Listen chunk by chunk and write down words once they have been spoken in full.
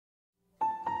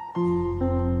Hello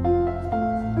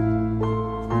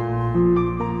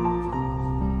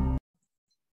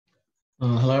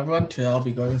everyone, today I'll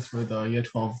be going through the Year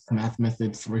 12 Math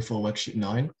Method 3-4 Worksheet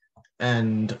 9.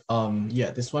 And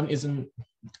this one isn't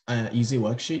an easy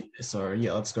worksheet, so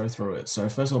yeah, let's go through it. So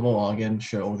first of all, I'll again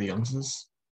show all the answers.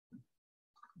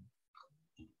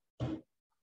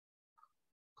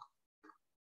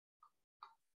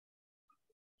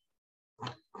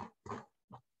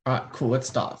 All right, cool, let's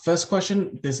start. First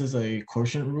question, this is a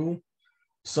quotient rule.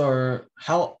 So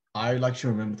how I like to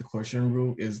remember the quotient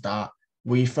rule is that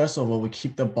first of all, we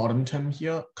keep the bottom term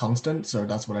here constant. So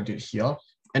that's what I did here,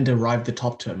 and derive the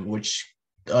top term, which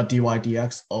dy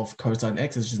dx of cosine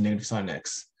x is just negative sine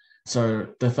x. So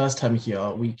the first term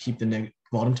here, we keep the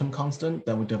bottom term constant,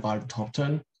 then we divide the top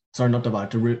term. Sorry, not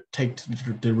divide, take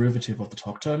the derivative of the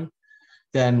top term.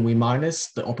 Then we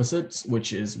minus the opposites,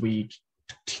 which is we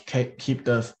keep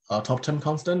the top term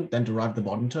constant, then derive the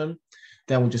bottom term.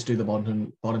 Then we just do the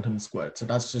bottom term squared. So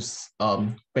that's just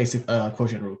basic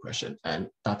quotient rule question, and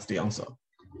that's the answer.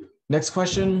 Next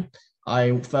question,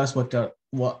 I first worked out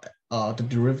what the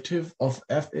derivative of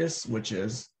f is, which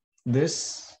is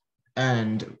this,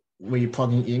 and we're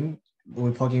plugging in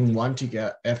 1 to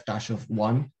get f dash of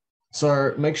 1.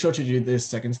 So make sure to do this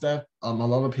second step. A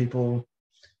lot of people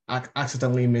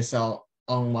accidentally miss out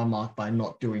on 1 mark by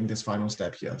not doing this final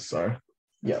step here. So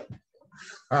yeah.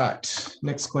 All right,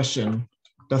 next question.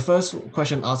 The first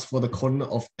question asks for the coordinate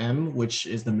of m, which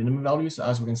is the minimum value. So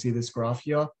as we can see this graph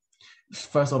here,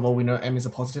 first of all, we know m is a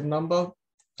positive number.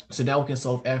 So now we can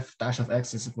solve f dash of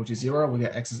x is equal to 0. We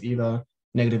get x is either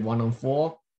negative 1 on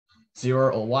 4,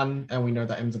 0 or 1, and we know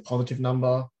that m is a positive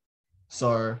number.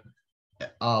 So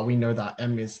we know that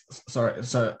m is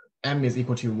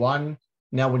equal to 1.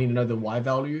 Now we need to know the y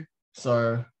value.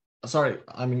 So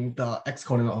the x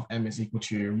coordinate of m is equal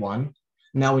to 1.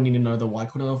 Now we need to know the y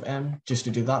coordinate of m. Just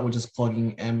to do that, we're just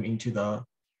plugging m into the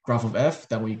graph of f,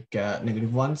 then we get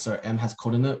negative 1. So m has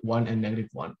coordinate 1 and negative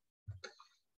 1.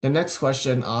 The next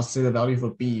question asks the value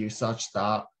for b such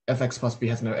that fx plus b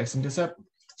has no x-intercept.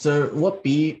 So what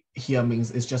b here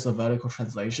means is just a vertical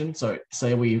translation. So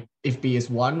say if b is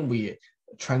 1, we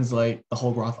translate the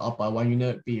whole graph up by 1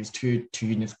 unit, b is 2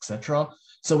 units, etc.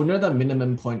 So we know that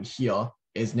minimum point here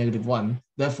is negative 1.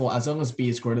 Therefore, as long as b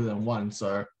is greater than 1,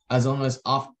 so as long as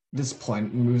this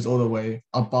point moves all the way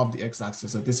above the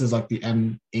x-axis, so this is like the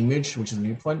m image, which is a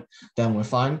new point, then we're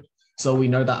fine. So we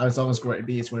know that as long as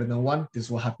b is greater than 1, this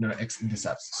will have no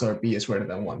x-intercepts. So b is greater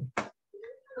than 1.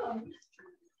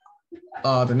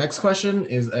 The next question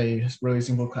is a really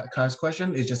simple class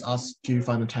question. It just asks to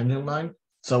find the tangent line.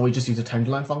 So we just use a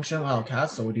tangent line function out of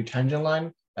CAS. So we do tangent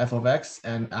line f of x,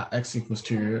 and at x equals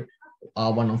to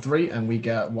 1 on 3, and we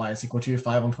get y is equal to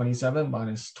 5 on 27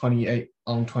 minus 28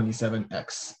 on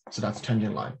 27x. So that's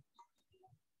tangent line.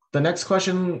 The next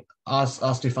question asks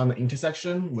us to find the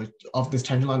intersection of this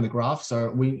tangent line in the graph.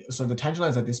 So the tangent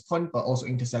line is at this point, but also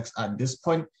intersects at this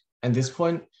point and this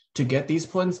point. To get these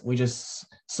points, we just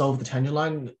solve the tangent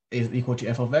line is equal to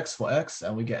f of x for x,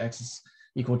 and we get x is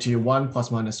equal to 1 plus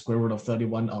minus square root of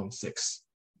 31 on 6.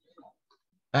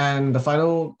 And the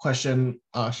final question,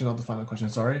 actually not the final question,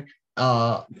 sorry.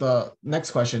 The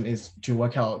next question is to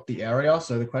work out the area.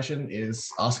 So the question is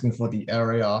asking for the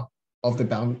area of the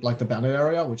bounded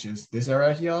area, which is this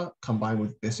area here, combined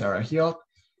with this area here.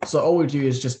 So all we do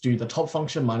is just do the top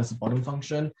function minus the bottom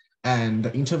function, and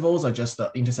the intervals are just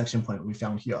the intersection point we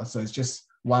found here. So it's just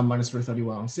 1 minus root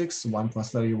 31 on 6, 1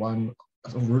 plus 31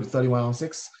 root 31 on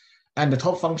 6. And the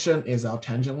top function is our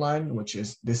tangent line, which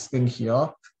is this thing here.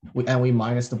 And we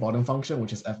minus the bottom function,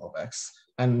 which is f of x.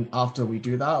 And after we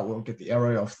do that, we'll get the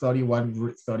area of 31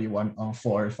 root 31 on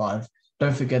 405.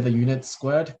 Don't forget the units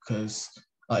squared, because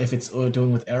if it's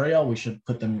doing with area, we should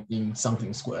put them in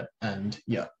something squared. And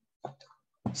yeah.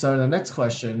 So the next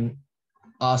question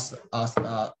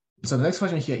so the next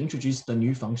question here introduced the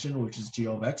new function, which is g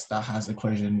of x, that has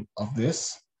equation of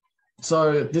this.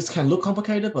 So this can look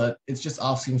complicated, but it's just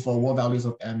asking for what values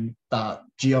of m that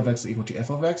g of x is equal to f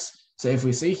of x. So if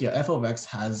we see here, f of x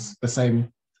has the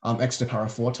same x to the power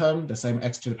of 4 term, the same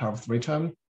x to the power of 3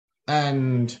 term.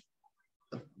 And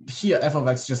here f of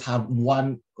x just have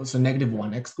negative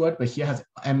 1x squared, but here has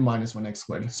m minus 1x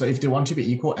squared. So if they want to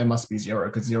be equal, m must be 0,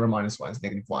 because 0 minus 1 is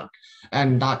negative 1.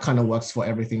 And that kind of works for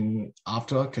everything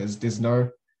after, because there's no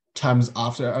terms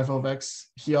after f of x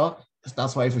here.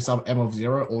 That's why if we sum m of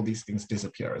 0, all these things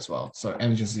disappear as well. So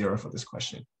m is just 0 for this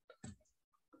question.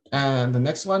 And the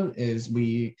next one is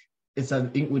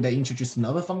they introduced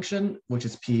another function, which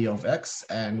is p of x,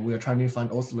 and we are trying to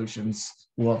find all solutions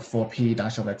for p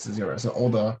dash of x is 0. So all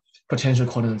the potential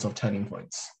coordinates of turning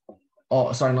points.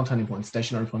 or sorry, not turning points,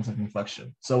 stationary points of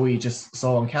inflection. So we just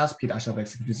solve on CAS, p dash of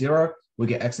x equal to 0. We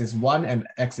get x is 1 and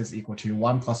x is equal to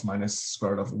 1 plus minus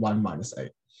square root of 1 minus a.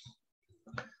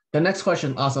 The next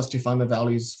question asks us to find the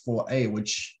values for a,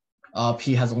 which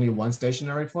p has only one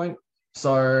stationary point.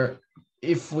 So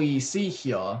if we see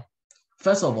here,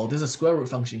 first of all, there's a square root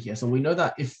function here. So we know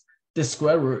that if the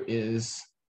square root is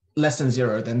less than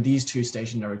 0, then these two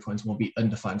stationary points will be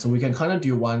undefined. So we can kind of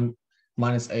do 1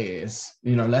 minus a is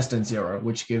less than 0,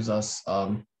 which gives us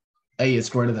a is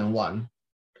greater than 1.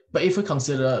 But if we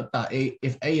consider that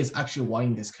if a is actually 1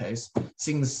 in this case,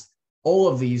 since all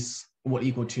of these would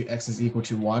equal to x is equal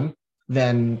to 1,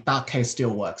 then that case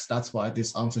still works. That's why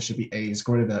this answer should be a is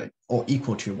greater than or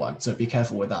equal to 1. So be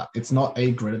careful with that. It's not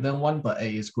a greater than 1, but a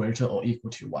is greater or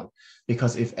equal to 1.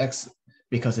 Because if a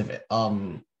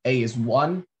is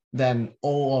 1, then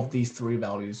all of these three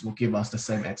values will give us the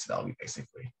same x value,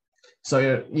 basically.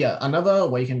 So yeah, another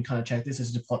way you can kind of check this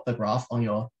is to plot the graph on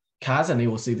your CAS, and you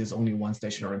will see there's only one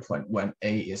stationary point when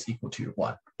a is equal to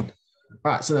 1. All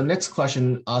right, so the next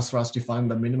question asks for us to find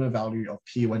the minimum value of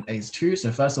p when a is 2.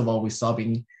 So first of all, we sub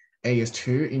in a is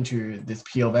 2 into this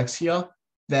p of x here.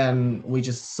 Then we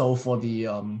just solve for the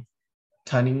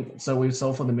so we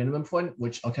solve for the minimum point,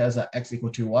 which occurs at x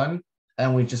equal to 1.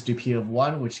 And we just do p of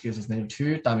 1, which gives us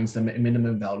 -2. That means the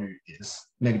minimum value is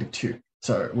 -2.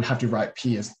 So we have to write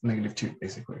p as -2,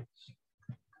 basically.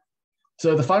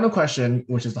 So the final question,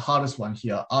 which is the hardest one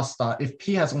here, asks that if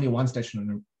p has only one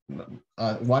stationary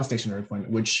point,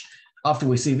 which after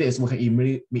we see this, we can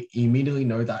immediately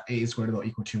know that a is greater or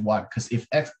equal to 1. Because if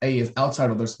a is outside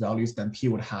of those values, then p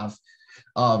would have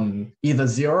either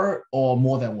 0 or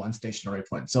more than one stationary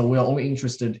point. So we're only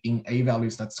interested in a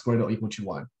values that's greater or equal to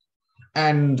 1.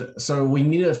 And so we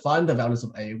need to find the values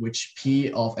of a, which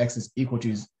p of x is equal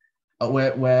to,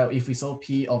 where if we solve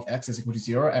p of x is equal to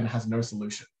 0 and has no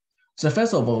solution. So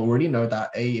first of all, we already know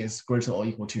that a is greater or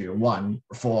equal to 1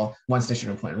 for one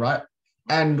stationary point, right?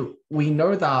 And we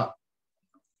know that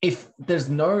if there's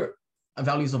no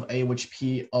values of a which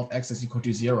p of x is equal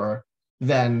to 0,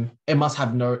 then it must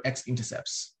have no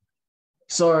x-intercepts.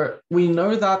 So we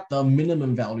know that the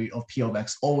minimum value of p of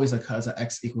x always occurs at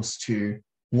x equals to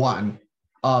 1,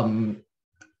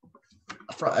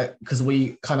 because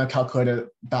we kind of calculated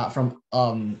that from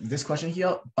this question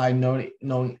here by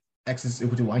knowing x is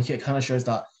equal to 1 here. It kind of shows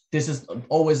that this is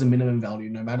always a minimum value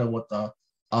no matter what the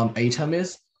a term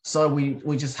is. So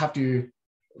we just have to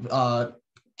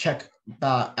check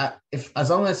that as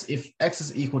long as if x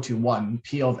is equal to 1,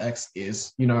 p of x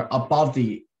is above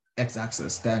the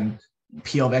x-axis, then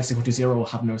p of x equal to 0 will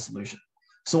have no solution.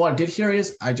 So what I did here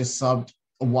is I just subbed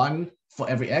 1 for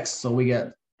every x. So we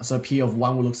get, so p of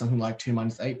 1 will look something like 2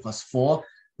 minus 8 plus 4,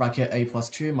 bracket a plus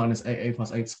 2 minus a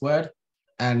plus 8 squared.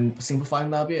 And simplifying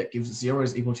that a bit gives 0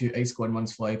 is equal to a squared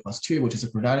minus 4a plus 2, which is a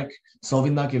quadratic.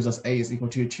 Solving that gives us a is equal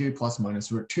to 2 plus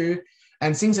minus root 2.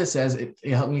 And since it says it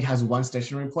only has one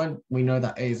stationary point, we know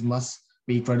that a must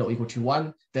be greater or equal to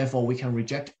 1. Therefore, we can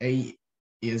reject a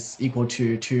is equal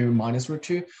to 2 minus root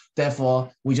 2.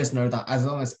 Therefore, we just know that as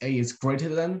long as a is greater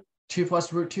than 2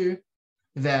 plus root 2,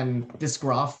 then this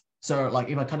graph, so like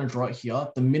if I kind of draw it here,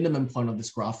 the minimum point of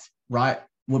this graph, right,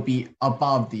 would be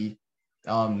above the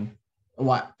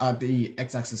the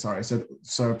x-axis, sorry.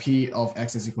 So p of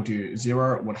x is equal to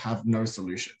 0 would have no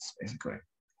solutions, basically.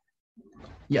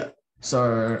 Yeah,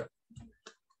 so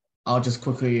I'll just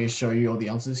quickly show you all the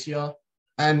answers here.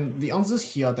 And the answers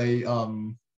here, they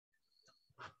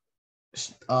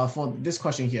for this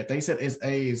question here, they said is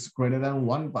a is greater than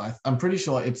 1, but I'm pretty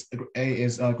sure it's a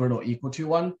is greater or equal to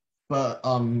 1. But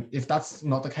if that's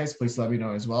not the case, please let me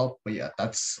know as well. But yeah,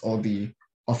 that's all the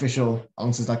official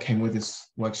answers that came with this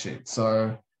worksheet.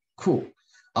 So cool.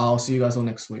 I'll see you guys all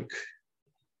next week.